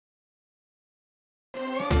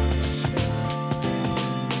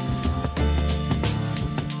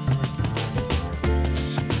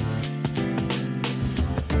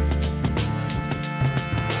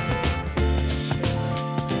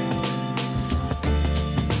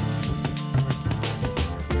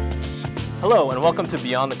Hello and welcome to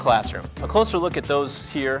Beyond the Classroom, a closer look at those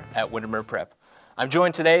here at Windermere Prep. I'm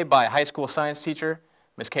joined today by high school science teacher,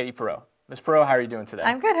 Ms. Katie Perrault. Ms. Perrault, how are you doing today?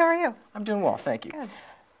 I'm good, how are you? I'm doing well, thank you. Good.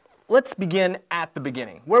 Let's begin at the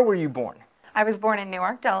beginning. Where were you born? I was born in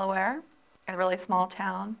Newark, Delaware, a really small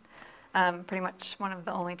town, pretty much one of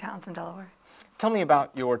the only towns in Delaware. Tell me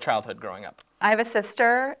about your childhood growing up. I have a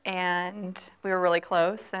sister, and we were really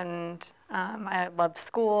close, and I loved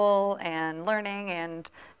school and learning, and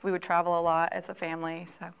we would travel a lot as a family,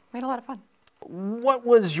 so we had a lot of fun. What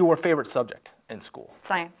was your favorite subject in school?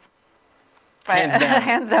 Science. Hands down.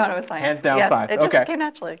 Hands down, it was science. Hands down, yes, science. It just Okay. came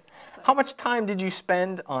naturally. How much time did you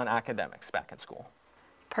spend on academics back in school?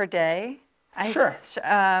 Per day? Sure.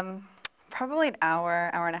 Probably an hour,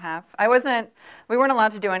 hour and a half. We weren't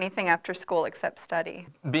allowed to do anything after school except study.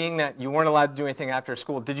 Being that you weren't allowed to do anything after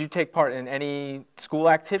school, did you take part in any school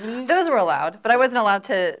activities? Those were allowed, but I wasn't allowed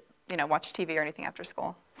to, watch TV or anything after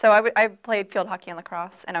school. So I played field hockey and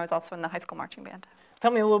lacrosse, and I was also in the high school marching band.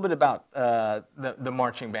 Tell me a little bit about the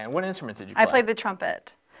marching band. What instruments did you play? I played the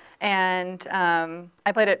trumpet, and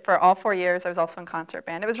I played it for all 4 years. I was also in concert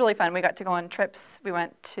band. It was really fun. We got to go on trips. We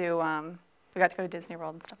got to go to Disney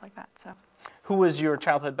World and stuff like that. So. Who was your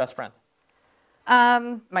childhood best friend?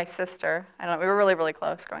 My sister. I don't know. We were really, really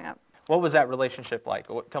close growing up. What was that relationship like?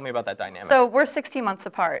 Tell me about that dynamic. So we're 16 months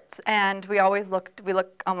apart, and we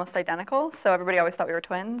look almost identical, so everybody always thought we were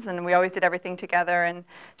twins, and we always did everything together, and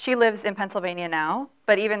she lives in Pennsylvania now,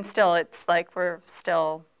 but even still, it's like we're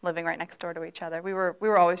still living right next door to each other. We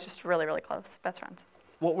were always just really, really close, best friends.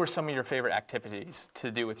 What were some of your favorite activities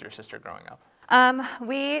to do with your sister growing up?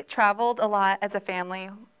 We traveled a lot as a family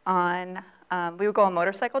we would go on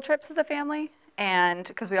motorcycle trips as a family, and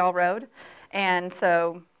because we all rode, and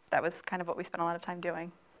so that was kind of what we spent a lot of time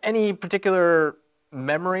doing. Any particular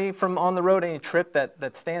memory from on the road, any trip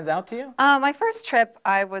that stands out to you? My first trip,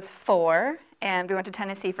 I was 4, and we went to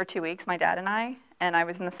Tennessee for 2 weeks, my dad and I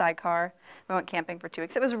was in the sidecar. We went camping for 2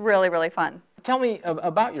 weeks. It was really, really fun. Tell me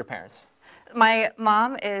about your parents. My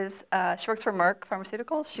mom she works for Merck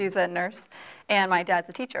Pharmaceuticals. She's a nurse, and my dad's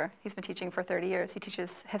a teacher. He's been teaching for 30 years. He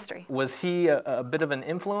teaches history. Was he a bit of an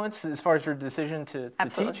influence as far as your decision to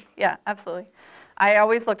teach? Yeah, absolutely. I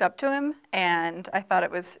always looked up to him, and I thought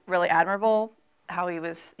it was really admirable how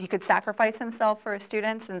he could sacrifice himself for his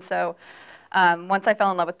students, and so once I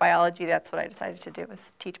fell in love with biology, that's what I decided to do,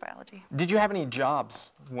 was teach biology. Did you have any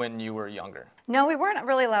jobs when you were younger? No, we weren't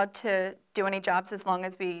really allowed to do any jobs as long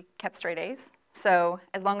as we kept straight A's. So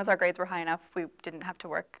as long as our grades were high enough, we didn't have to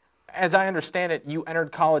work. As I understand it, you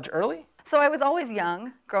entered college early? So I was always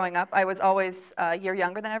young growing up. I was always a year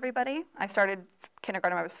younger than everybody. I started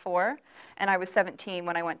kindergarten when I was 4, and I was 17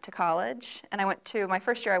 when I went to college. And my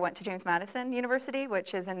first year I went to James Madison University,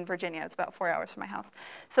 which is in Virginia. It's about 4 hours from my house.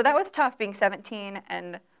 So that was tough, being 17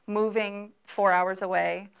 and moving 4 hours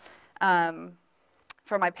away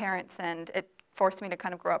from my parents, and it forced me to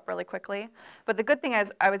kind of grow up really quickly. But the good thing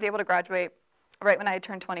is I was able to graduate right when I had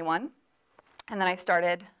turned 21, and then I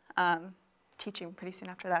started teaching pretty soon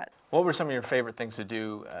after that. What were some of your favorite things to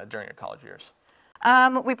do during your college years?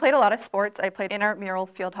 We played a lot of sports. I played intramural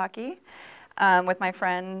field hockey with my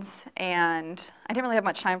friends, and I didn't really have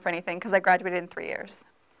much time for anything because I graduated in 3 years.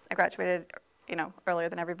 I graduated, earlier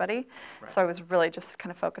than everybody, right. So I was really just kind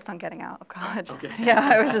of focused on getting out of college. Okay. Yeah,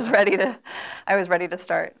 I was ready to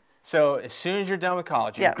start. So as soon as you're done with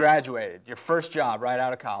college, you graduated, your first job right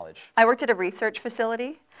out of college. I worked at a research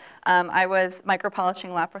facility. I was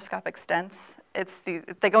micropolishing laparoscopic stents.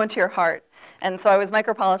 They go into your heart, and so I was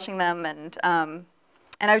micropolishing them, and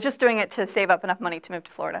I was just doing it to save up enough money to move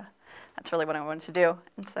to Florida. That's really what I wanted to do,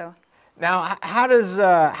 and so. Now, how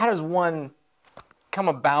does one come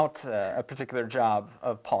about a particular job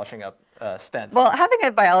of polishing up stents? Well, having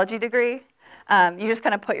a biology degree, you just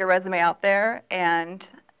kind of put your resume out there, and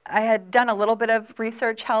I had done a little bit of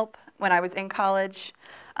research help when I was in college,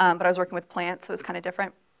 but I was working with plants, so it was kind of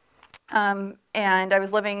different. And I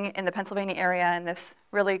was living in the Pennsylvania area, and this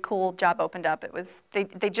really cool job opened up.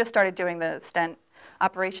 They just started doing the stent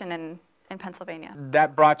operation in Pennsylvania.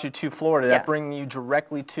 That brought you to Florida. Yeah. That bring you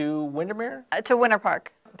directly to Windermere? To Winter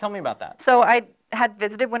Park. Tell me about that. So I had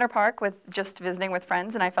visited Winter Park just visiting with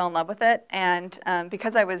friends, and I fell in love with it. And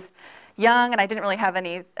because I was young and I didn't really have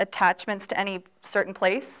any attachments to any certain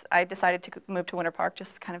place, I decided to move to Winter Park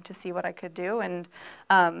just kind of to see what I could do. And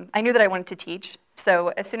I knew that I wanted to teach. So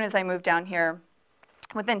as soon as I moved down here,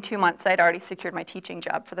 within 2 months, I'd already secured my teaching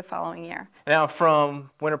job for the following year. Now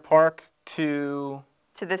from Winter Park to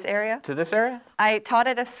this area? To this area? I taught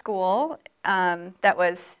at a school that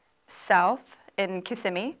was south in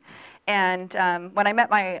Kissimmee. And when I met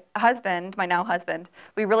my husband, my now husband,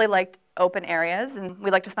 we really liked open areas, and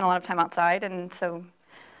we like to spend a lot of time outside, and so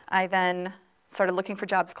I then started looking for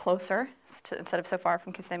jobs closer instead of so far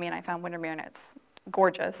from Kissimmee, and I found Windermere, and it's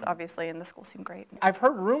gorgeous, obviously, and the school seemed great. I've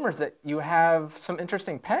heard rumors that you have some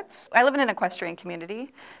interesting pets. I live in an equestrian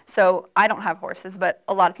community, so I don't have horses, but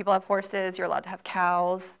a lot of people have horses. You're allowed to have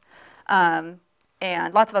cows, and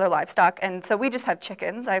lots of other livestock, and so we just have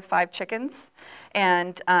chickens. I have 5 chickens,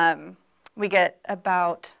 and we get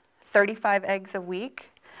about 35 eggs a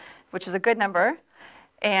week, which is a good number,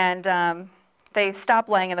 and they stop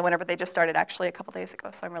laying in the winter, but they just started actually a couple days ago,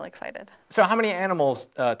 so I'm really excited. So how many animals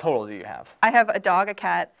total do you have? I have a dog, a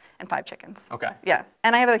cat, and 5 chickens. Okay. Yeah,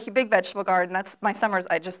 and I have a big vegetable garden. That's my summers.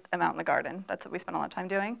 I just am out in the garden. That's what we spend a lot of time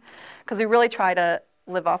doing, because we really try to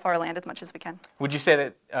live off our land as much as we can. Would you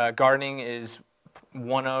say that gardening is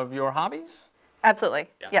one of your hobbies? Absolutely.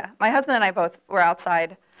 Yeah. My husband and I both were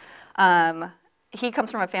outside. He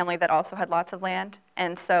comes from a family that also had lots of land,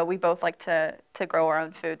 and so we both like to grow our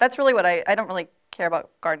own food. That's really what I don't really care about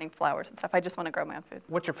gardening flowers and stuff. I just want to grow my own food.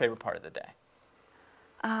 What's your favorite part of the day?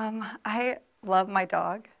 I love my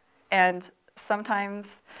dog, and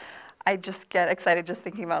sometimes I just get excited just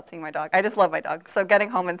thinking about seeing my dog. I just love my dog. So getting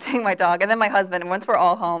home and seeing my dog, and then my husband, and once we're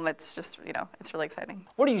all home, it's just, it's really exciting.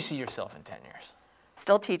 Where do you see yourself in 10 years?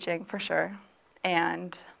 Still teaching, for sure,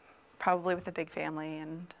 and probably with a big family,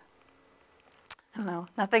 and I don't know,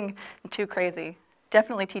 nothing too crazy.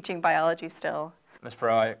 Definitely teaching biology still. Ms.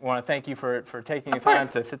 Perrault, I want to thank you for taking the time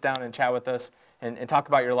to sit down and chat with us and talk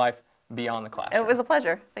about your life beyond the classroom. It was a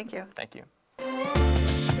pleasure. Thank you. Thank you.